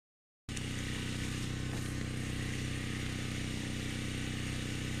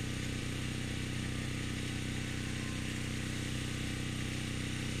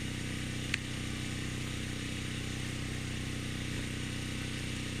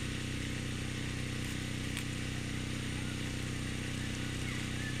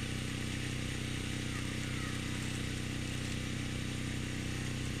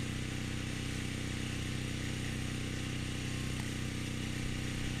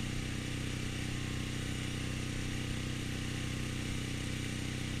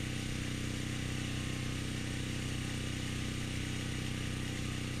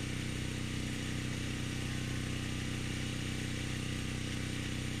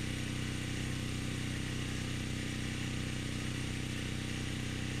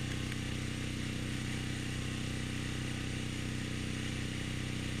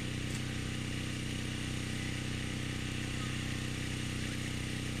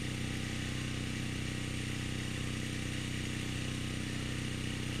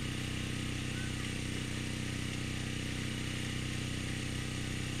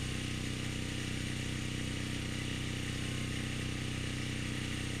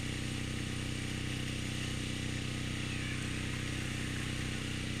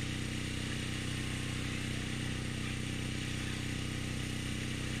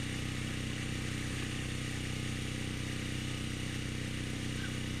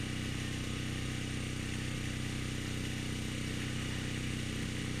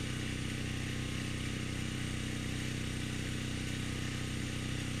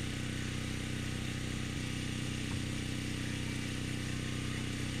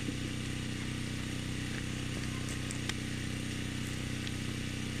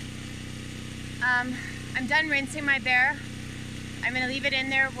I'm done rinsing my bear. I'm going to leave it in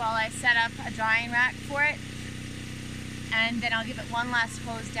there while I set up a drying rack for it. And then I'll give it one last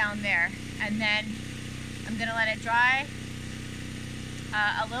hose down there. And then I'm going to let it dry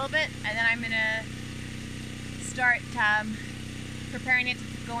a little bit. And then I'm going to start preparing it to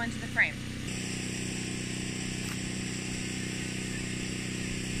go into the frame.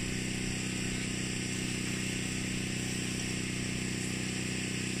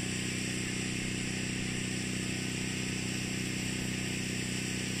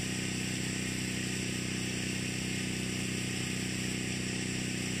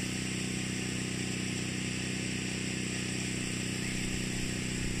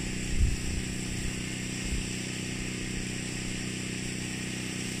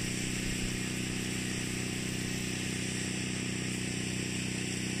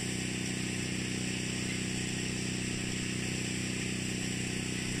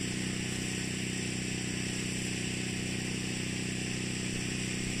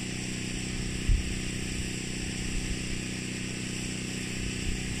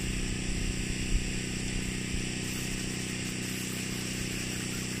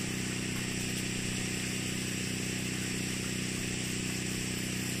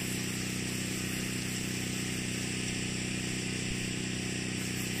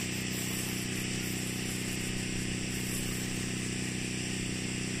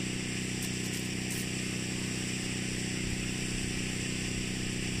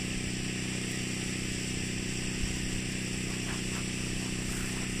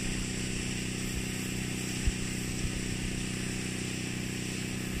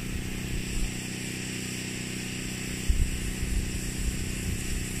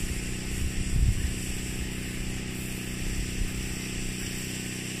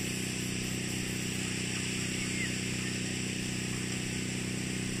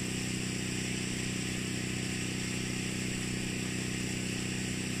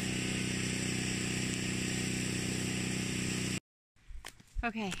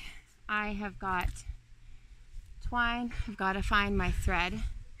 Okay, I have got twine, I've got to find my thread,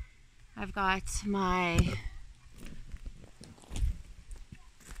 I've got my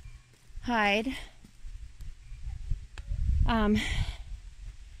hide,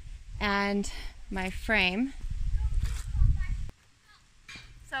 and my frame.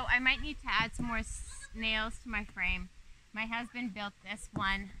 So I might need to add some more nails to my frame. My husband built this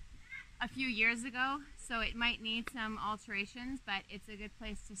one a few years ago, so it might need some alterations, but it's a good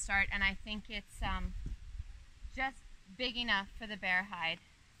place to start, and I think it's just big enough for the bear hide.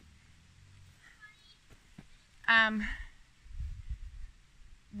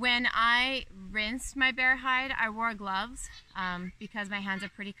 When I rinsed my bear hide, I wore gloves because my hands are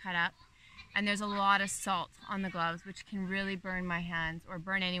pretty cut up, and there's a lot of salt on the gloves, which can really burn my hands, or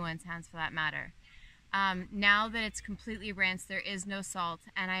burn anyone's hands for that matter. Now that it's completely rinsed, there is no salt,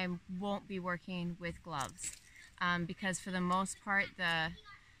 and I won't be working with gloves because for the most part,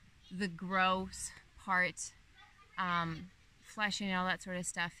 the gross part, fleshing and all that sort of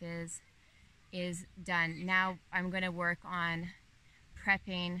stuff is done. Now I'm going to work on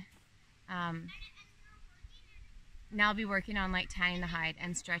prepping. Now I'll be working on like tanning the hide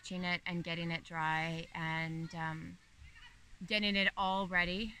and stretching it and getting it dry and getting it all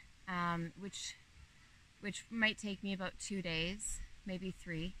ready, which might take me about 2 days, maybe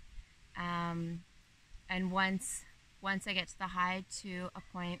 3. And once I get to the hide to a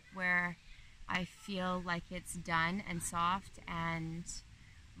point where I feel like it's done and soft and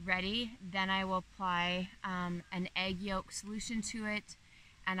ready, then I will apply an egg yolk solution to it,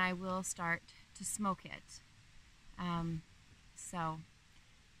 and I will start to smoke it. So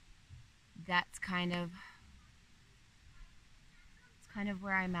that's kind of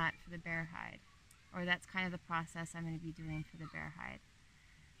where I'm at for the bear hide. Or that's kind of the process I'm going to be doing for the bear hide.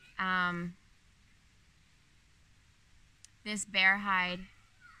 This bear hide,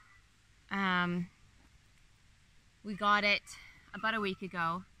 we got it about a week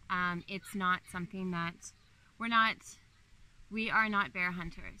ago. It's not something that we are not bear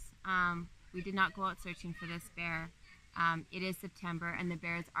hunters. We did not go out searching for this bear. It is September and the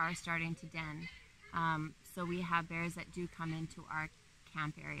bears are starting to den. So we have bears that do come into our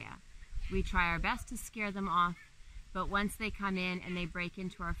camp area. We try our best to scare them off, but once they come in and they break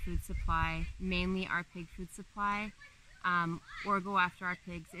into our food supply, mainly our pig food supply, or go after our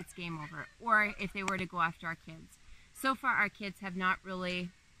pigs, it's game over. Or if they were to go after our kids. So far our kids have not really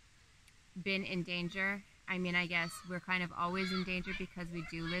been in danger. I mean, I guess we're kind of always in danger because we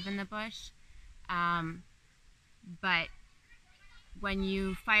do live in the bush. But when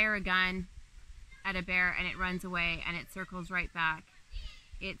you fire a gun at a bear and it runs away and it circles right back,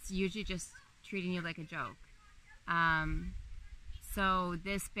 it's usually just treating you like a joke. So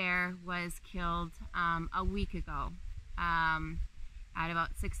this bear was killed a week ago. At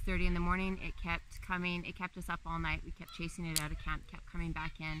about 6:30 in the morning, it kept coming. It kept us up all night. We kept chasing it out of camp, kept coming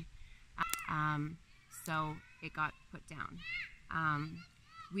back in. So it got put down.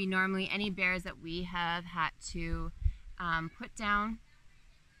 We normally, any bears that we have had to put down,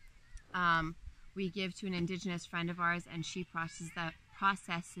 we give to an Indigenous friend of ours, and she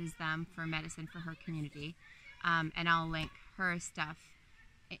processes them for medicine for her community. And I'll link her stuff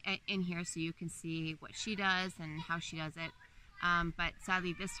in here so you can see what she does and how she does it. But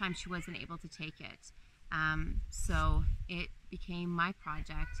sadly, this time she wasn't able to take it. So it became my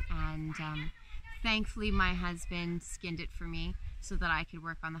project, and thankfully my husband skinned it for me so that I could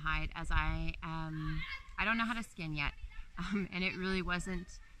work on the hide, as I don't know how to skin yet. And it really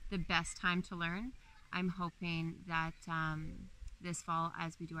wasn't the best time to learn. I'm hoping that this fall,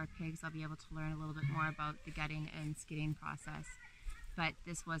 as we do our pigs, I'll be able to learn a little bit more about the gutting and skinning process. But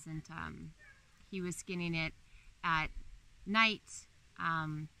this wasn't, he was skinning it at night,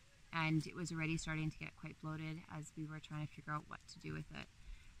 and it was already starting to get quite bloated as we were trying to figure out what to do with it.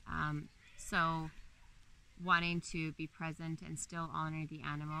 So wanting to be present and still honor the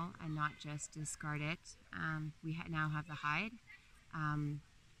animal and not just discard it, we now have the hide.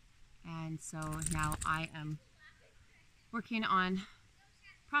 And so now I am working on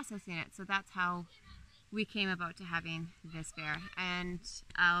processing it. So that's how we came about to having this bear. And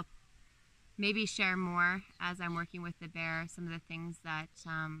I'll maybe share more as I'm working with the bear, some of the things that,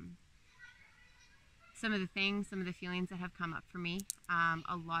 some of the feelings that have come up for me.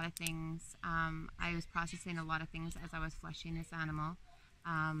 A lot of things, I was processing a lot of things as I was fleshing this animal.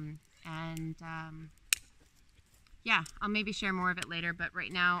 Yeah, I'll maybe share more of it later, but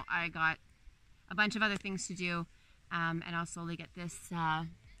right now I got a bunch of other things to do, and I'll slowly get this,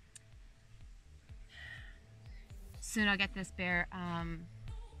 soon I'll get this bear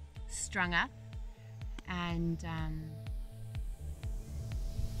strung up, and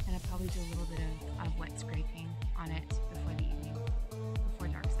I'll probably do a little bit of wet scraping on it before the evening, before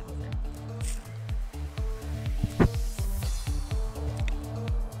dark settles in.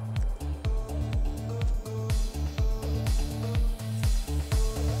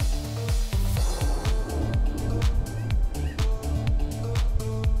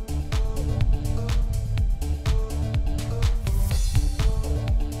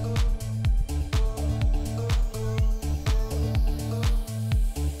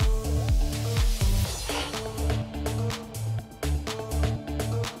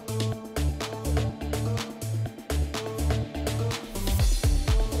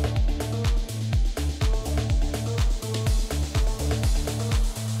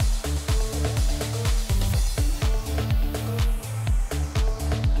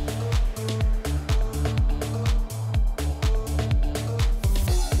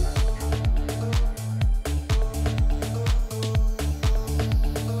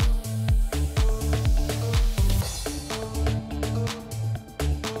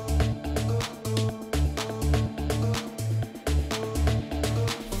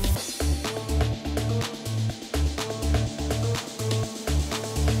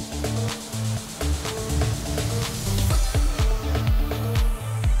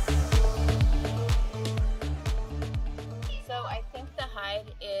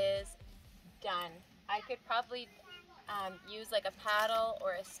 Probably use like a paddle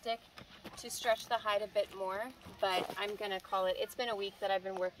or a stick to stretch the hide a bit more, but I'm gonna call it. It's been a week that I've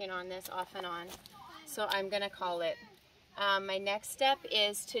been working on this off and on, so I'm gonna call it. My next step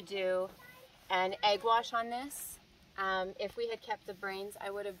is to do an egg wash on this. If we had kept the brains, I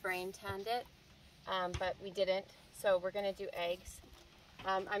would have brain tanned it, but we didn't, so we're gonna do eggs.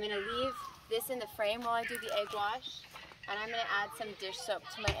 I'm gonna leave this in the frame while I do the egg wash. And I'm going to add some dish soap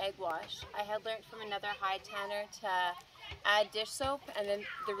to my egg wash. I had learned from another hide tanner to add dish soap, and then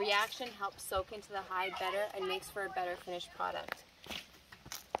the reaction helps soak into the hide better and makes for a better finished product.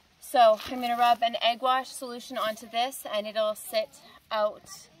 So I'm going to rub an egg wash solution onto this, and it'll sit out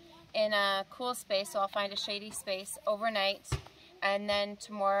in a cool space, so I'll find a shady space overnight, and then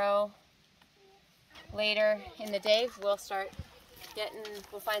tomorrow, later in the day, we'll find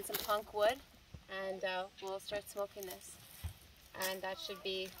some punk wood, and we'll start smoking this. And that should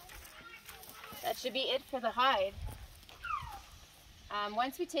be it for the hide.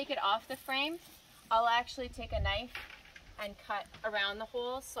 Once we take it off the frame, I'll actually take a knife and cut around the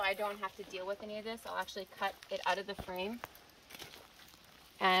holes so I don't have to deal with any of this. I'll actually cut it out of the frame.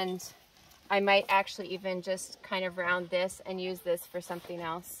 And I might actually even just kind of round this and use this for something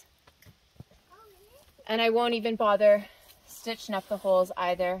else. And I won't even bother stitching up the holes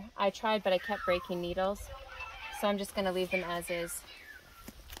either. I tried, but I kept breaking needles. So I'm just going to leave them as is.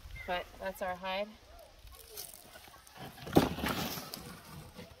 But that's our hide.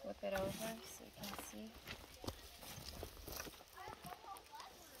 Flip it over so you can see.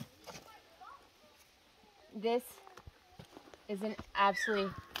 This is an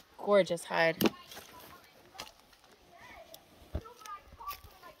absolutely gorgeous hide.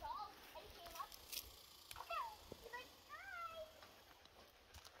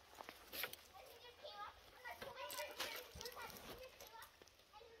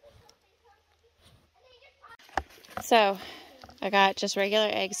 So I got just regular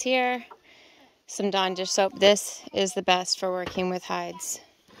eggs here, some Dawn dish soap. This is the best for working with hides,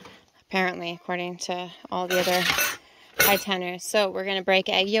 apparently, according to all the other hide tanners. So we're going to break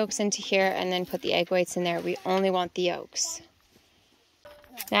egg yolks into here and then put the egg whites in there. We only want the yolks.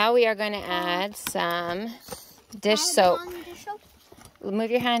 Now we are going to add some dish soap. Move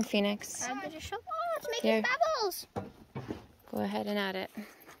your hand, Phoenix. Add the dish soap. Oh, it's making bubbles. Go ahead and add it.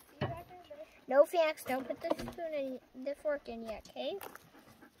 No, Phoenix, don't put the spoon in, the fork in yet, okay?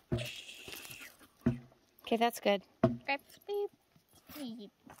 Okay, that's good. Okay.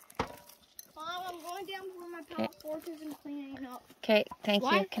 Mom, I'm going down where my pallet fork is and cleaning up. Okay, thank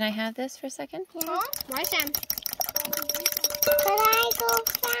you. Can I have this for a second? Yeah. Huh? Why, Sam? Could I go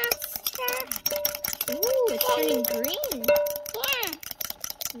faster? Ooh, it's turning green. Yeah.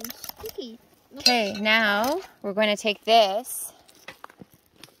 It's sticky. Okay, now we're going to take this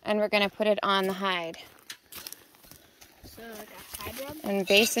and we're going to put it on the hide. So like a hide rub? And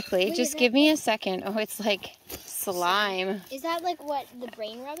basically, just give me a second. Oh, it's like slime. Is that like what the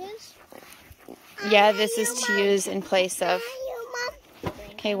brain rub is? Yeah, this is to use in place of.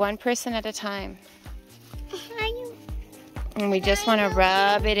 Okay, one person at a time. And we just want to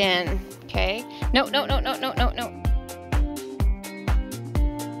rub it in. Okay? No, no, no, no, no, no, no.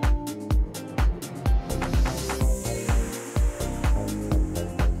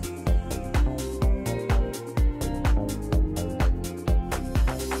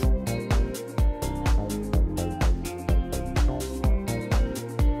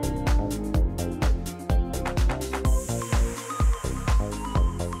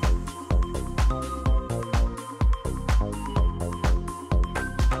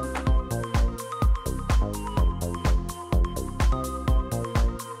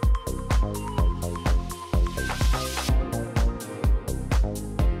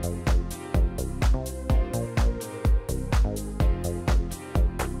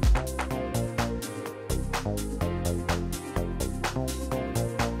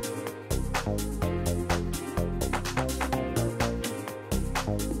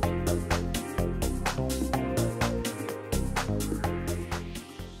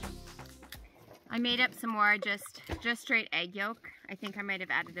 I made up some more just straight egg yolk. I think I might have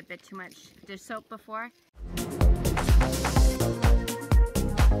added a bit too much dish soap before.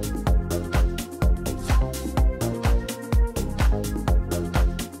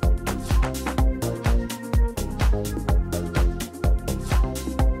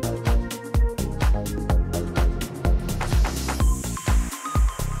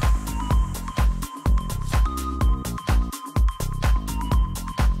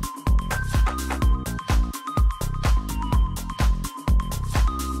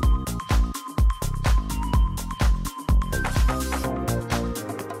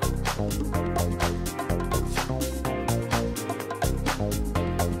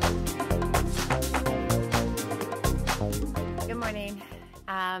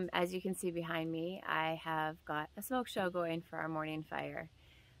 As you can see behind me, I have got a smoke show going for our morning fire.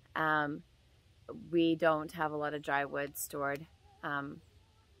 We don't have a lot of dry wood stored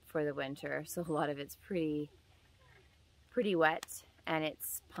for the winter, so a lot of it's pretty wet, and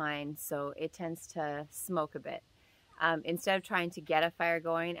it's pine, so it tends to smoke a bit. Instead of trying to get a fire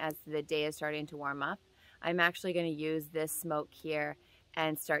going as the day is starting to warm up, I'm actually going to use this smoke here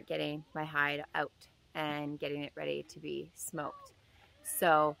and start getting my hide out and getting it ready to be smoked.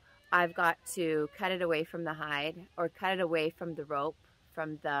 So I've got to cut it away from the hide, or cut it away from the rope,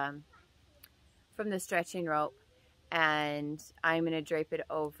 from the stretching rope, and I'm going to drape it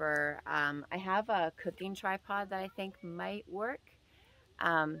over. I have a cooking tripod that I think might work,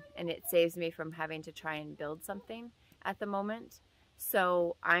 and it saves me from having to try and build something at the moment.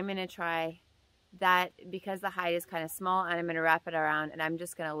 So I'm going to try that because the hide is kind of small, and I'm going to wrap it around, and I'm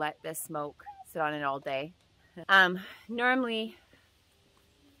just going to let this smoke sit on it all day. Normally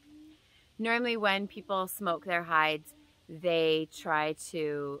when people smoke their hides, they try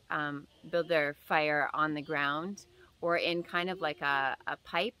to build their fire on the ground or in kind of like a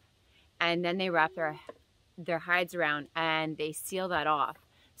pipe, and then they wrap their their hides around, and they seal that off.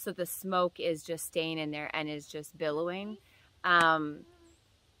 So the smoke is just staying in there and is just billowing. But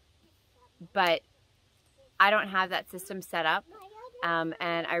I don't have that system set up. And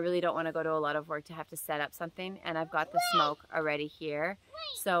I really don't want to go to a lot of work to have to set up something. And I've got the smoke already here.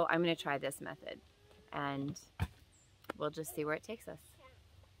 So I'm going to try this method. And we'll just see where it takes us.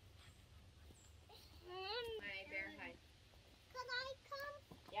 My bear hide. Can I come?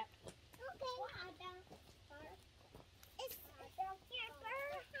 Yep. Okay.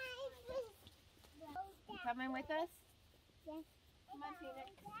 You coming with us? Yes. Come on,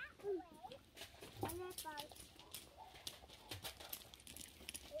 Phoenix.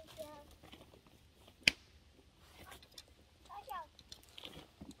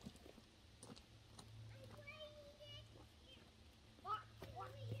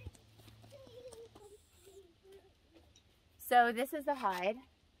 So this is the hide,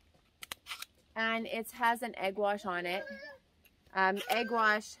 and it has an egg wash on it, egg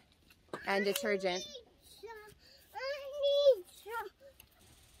wash and detergent.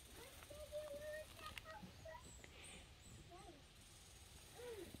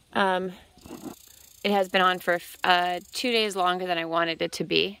 It has been on for 2 days longer than I wanted it to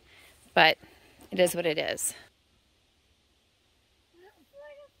be, but it is what it is.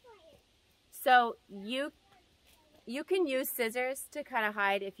 So you can use scissors to cut a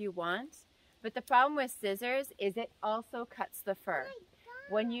hide if you want, but the problem with scissors is it also cuts the fur.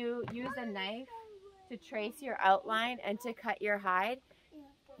 When you use a knife to trace your outline and to cut your hide,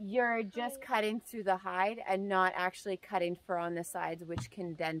 you're just cutting through the hide and not actually cutting fur on the sides, which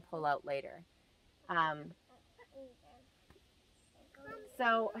can then pull out later.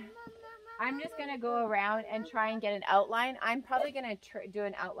 So I'm just going to go around and try and get an outline. I'm probably going to do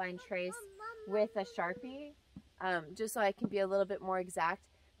an outline trace with a Sharpie, just so I can be a little bit more exact.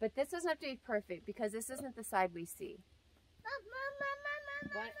 But this doesn't have to be perfect because this isn't the side we see.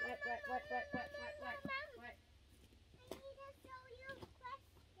 What?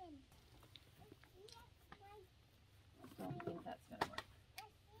 I don't think that's going to work.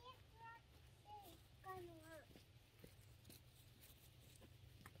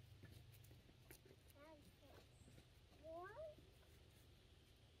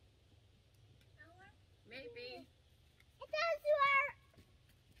 Maybe. It does work.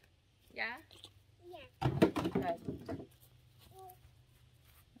 Yeah? Yeah. Good.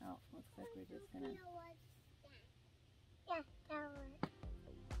 Oh, looks like we're just going to... Yeah, that works.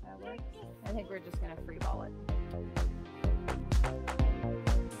 That works? I think we're just going to free ball it.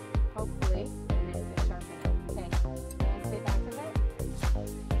 Hopefully, it is sharp enough. Okay, can I stay back a bit?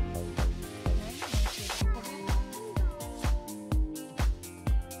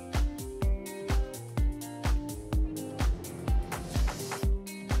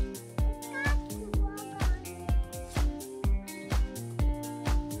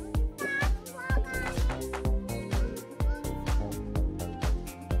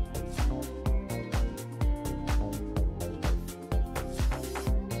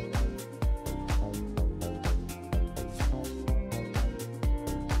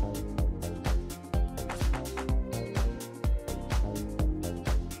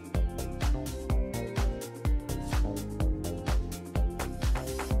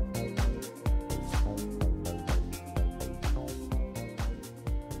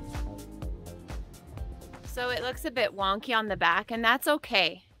 So it looks a bit wonky on the back, and that's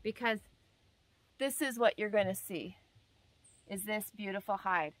okay because this is what you're going to see, is this beautiful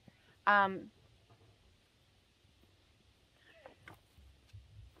hide.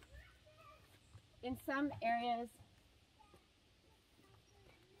 In some areas,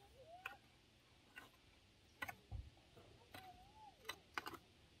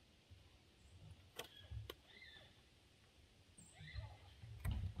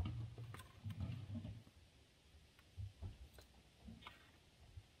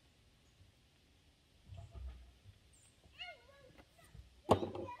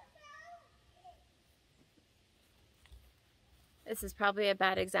 this is probably a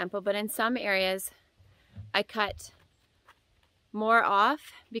bad example, but in some areas I cut more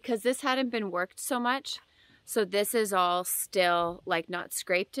off because this hadn't been worked so much. So this is all still like not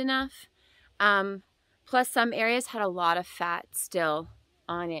scraped enough. Plus some areas had a lot of fat still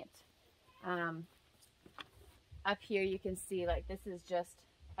on it. Up here you can see like this is just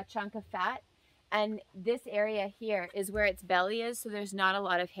a chunk of fat. And this area here is where its belly is, so there's not a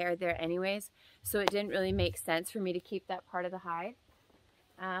lot of hair there anyways. So it didn't really make sense for me to keep that part of the hide.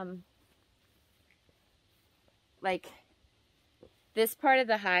 Like this part of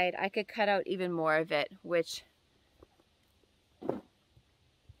the hide, I could cut out even more of it, which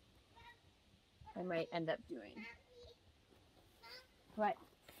I I might end up doing. But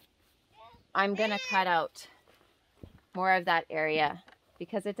I'm going to cut out more of that area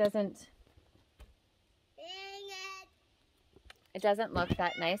because it doesn't look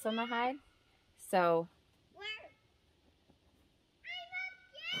that nice on the hide. So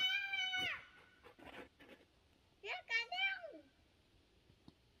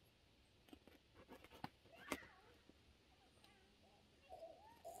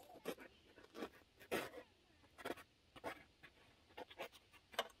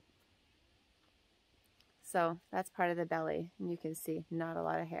that's part of the belly, and you can see not a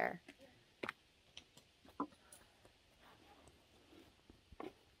lot of hair.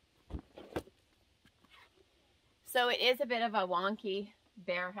 So it is a bit of a wonky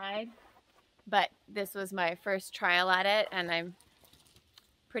bear hide, but this was my first trial at it, and I'm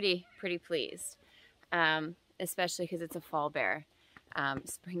pretty pleased, especially because it's a fall bear.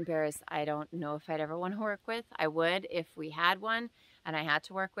 Spring bears, I don't know if I'd ever want to work with. I would if we had one and I had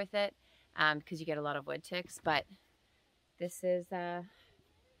to work with it, because you get a lot of wood ticks, but this is,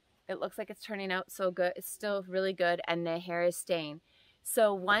 it looks like it's turning out so good. It's still really good, and the hair is staying.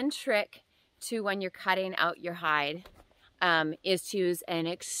 So one trick to when you're cutting out your hide is to use an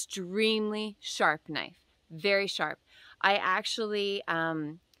extremely sharp knife, very sharp. I actually,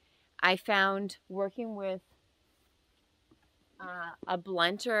 I found working with a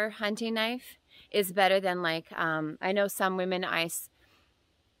blunter hunting knife is better than like, I know some women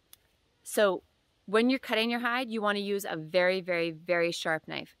so when you're cutting your hide, you want to use a very sharp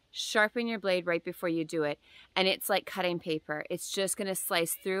knife. Sharpen your blade right before you do it, and it's like cutting paper. It's just going to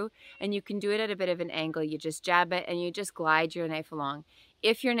slice through, and you can do it at a bit of an angle. You just jab it and you just glide your knife along.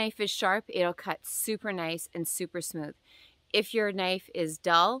 If your knife is sharp, it'll cut super nice and super smooth. If your knife is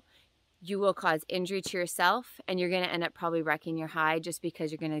dull, you will cause injury to yourself, and you're going to end up probably wrecking your hide just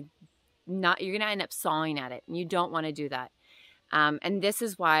because you're going to end up sawing at it, and you don't want to do that. And this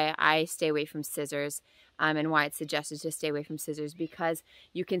is why I stay away from scissors, and why it's suggested to stay away from scissors, because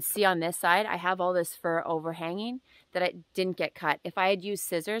you can see on this side, I have all this fur overhanging that I didn't get cut. If I had used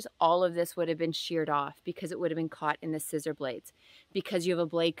scissors, all of this would have been sheared off because it would have been caught in the scissor blades, because you have a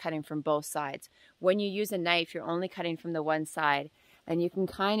blade cutting from both sides. When you use a knife, you're only cutting from the one side, and you can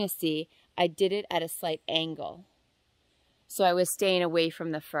kind of see I did it at a slight angle. So I was staying away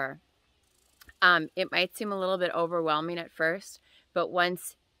from the fur. It might seem a little bit overwhelming at first, but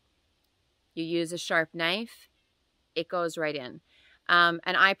once you use a sharp knife, it goes right in. And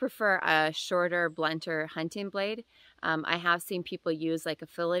I prefer a shorter, blunter hunting blade. I have seen people use like a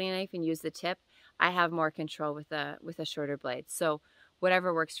filleting knife and use the tip. I have more control with a shorter blade. So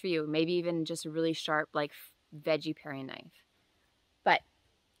whatever works for you, maybe even just a really sharp like veggie paring knife. But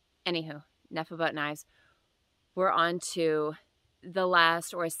anywho, enough about knives. We're on to the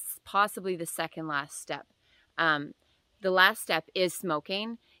last, or possibly the second last step. The last step is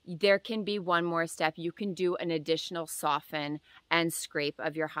smoking. There can be one more step. You can do an additional soften and scrape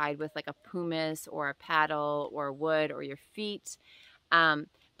of your hide with like a pumice or a paddle or wood or your feet.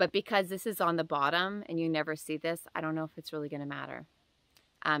 But because this is on the bottom and you never see this, I don't know if it's really going to matter.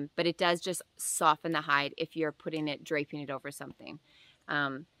 But it does just soften the hide if you're draping it over something.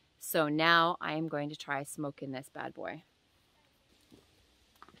 So now I am going to try smoking this bad boy.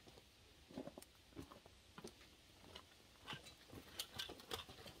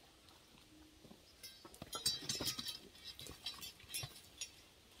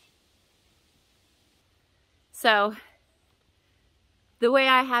 So the way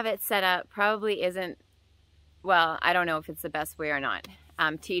I have it set up probably isn't, well, I don't know if it's the best way or not.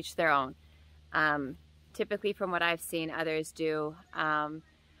 To each their own. Typically from what I've seen others do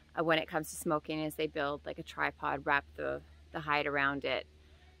when it comes to smoking is they build like a tripod, wrap the hide around it,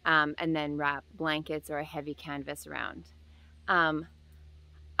 and then wrap blankets or a heavy canvas around. I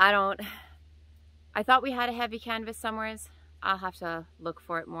thought we had a heavy canvas somewhere. I'll have to look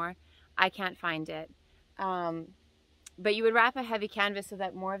for it more. I can't find it. But you would wrap a heavy canvas so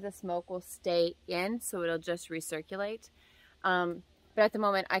that more of the smoke will stay in, so it'll just recirculate. But at the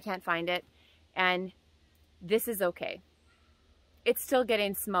moment, I can't find it, and this is okay. It's still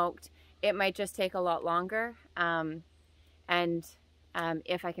getting smoked. It might just take a lot longer, and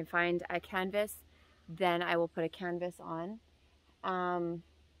if I can find a canvas, then I will put a canvas on.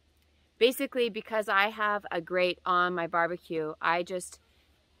 Basically, because I have a grate on my barbecue, I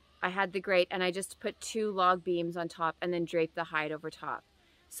had the grate and I just put 2 log beams on top and then draped the hide over top.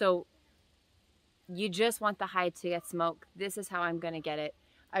 So you just want the hide to get smoked. This is how I'm going to get it.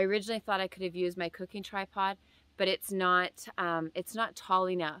 I originally thought I could have used my cooking tripod, but it's not tall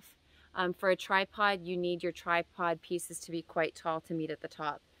enough. For a tripod, you need your tripod pieces to be quite tall to meet at the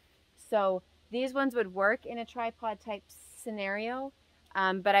top. So These ones would work in a tripod type scenario,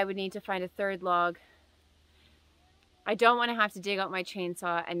 but I would need to find a third log. I don't want to have to dig out my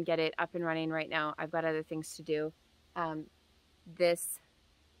chainsaw and get it up and running right now. I've got other things to do. This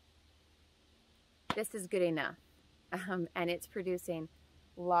is good enough, and it's producing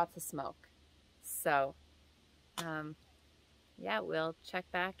lots of smoke. So, yeah, we'll check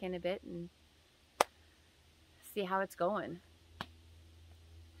back in a bit and see how it's going.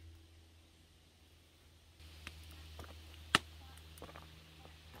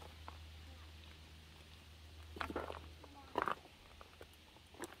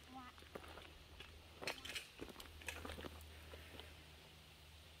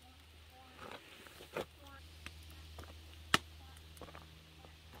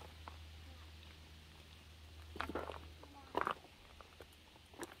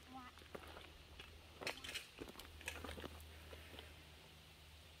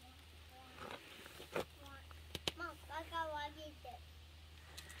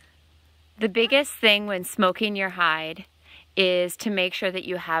 The biggest thing when smoking your hide is to make sure that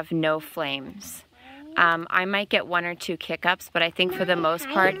you have no flames. I might get 1 or 2 kick-ups, but I think for the most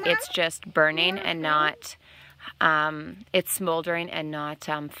part it's just burning and not, it's smoldering and not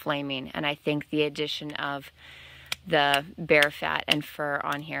flaming. And I think the addition of the bear fat and fur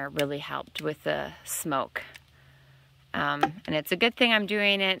on here really helped with the smoke. And it's a good thing I'm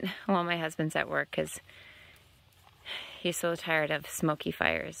doing it while my husband's at work, because he's so tired of smoky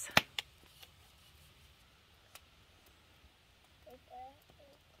fires.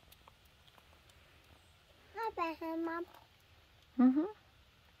 Mom. Mm-hmm.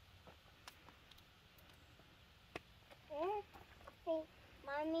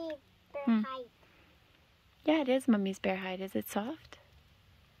 Mommy, bear hide. Yeah, it is Mummy's bear hide. Is it soft?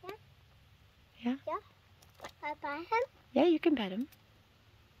 Yeah. Yeah? Yeah. I pet him? Yeah, you can pet him.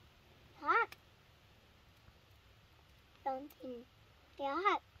 Hot. Something. Yeah,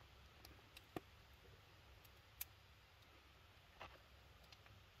 hot.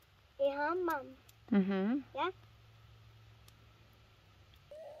 Yeah, Mom. Mm-hmm. Yeah.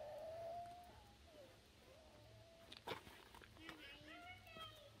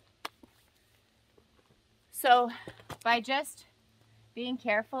 So by just being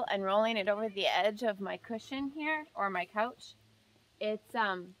careful and rolling it over the edge of my cushion here, or my couch, it's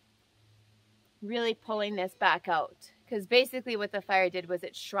really pulling this back out. Because basically what the fire did was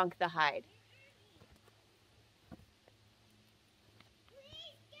it shrunk the hide.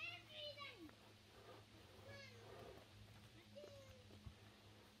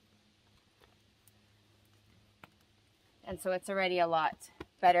 And so it's already a lot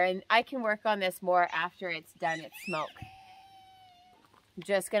better. And I can work on this more after it's done its smoke. I'm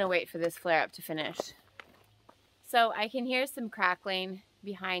just going to wait for this flare up to finish. So I can hear some crackling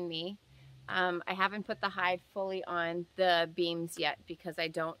behind me. I haven't put the hide fully on the beams yet because I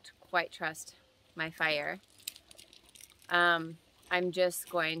don't quite trust my fire. I'm just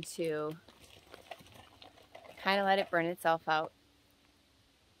going to kind of let it burn itself out.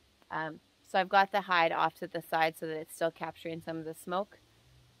 So I've got the hide off to the side so that it's still capturing some of the smoke.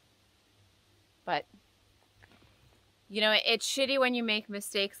 But, you know, it's shitty when you make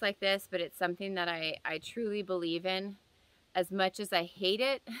mistakes like this, but it's something that I truly believe in. As much as I hate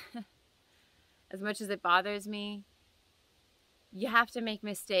it, as much as it bothers me, you have to make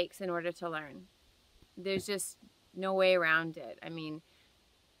mistakes in order to learn. There's just no way around it. I mean,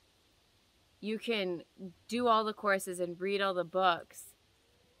 you can do all the courses and read all the books,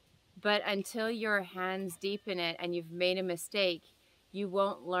 but until you're hands deep in it and you've made a mistake, you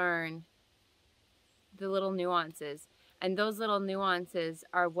won't learn the little nuances. And those little nuances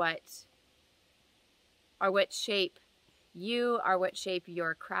are what shape you, are what shape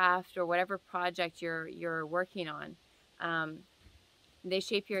your craft or whatever project you're working on. They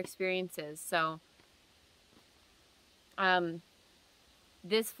shape your experiences. So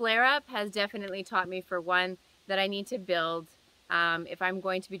this flare-up has definitely taught me, for one, that I need to build, if I'm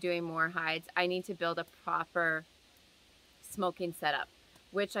going to be doing more hides, I need to build a proper smoking setup,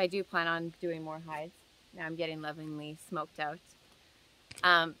 which I do plan on doing more hides. Now I'm getting lovingly smoked out.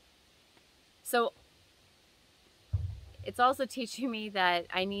 So it's also teaching me that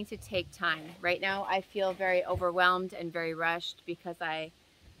I need to take time. Right now I feel very overwhelmed and very rushed because I've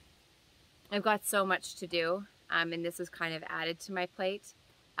got so much to do, and this is kind of added to my plate.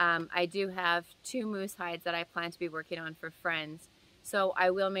 I do have 2 moose hides that I plan to be working on for friends. So I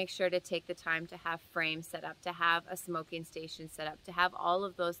will make sure to take the time to have frames set up, to have a smoking station set up, to have all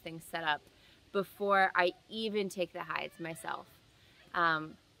of those things set up before I even take the hides myself.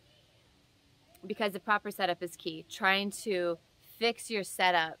 Because the proper setup is key. Trying to fix your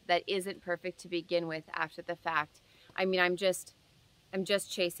setup that isn't perfect to begin with after the fact. I mean, I'm just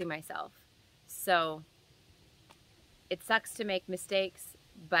chasing myself. So it sucks to make mistakes,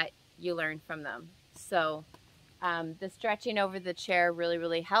 but you learn from them. So the stretching over the chair really,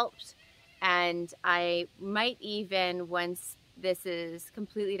 really helped. And I might even, once this is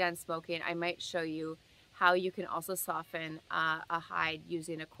completely done smoking, I might show you how you can also soften a hide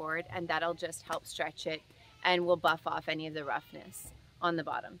using a cord, and that'll just help stretch it and will buff off any of the roughness on the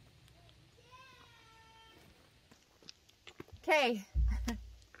bottom. Okay.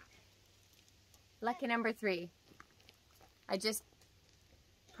 Lucky number 3. I just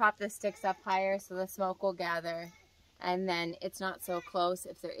prop the sticks up higher so the smoke will gather, and then it's not so close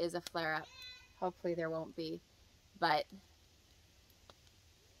if there is a flare up. Hopefully there won't be, but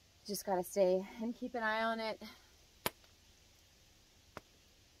just gotta stay and keep an eye on it.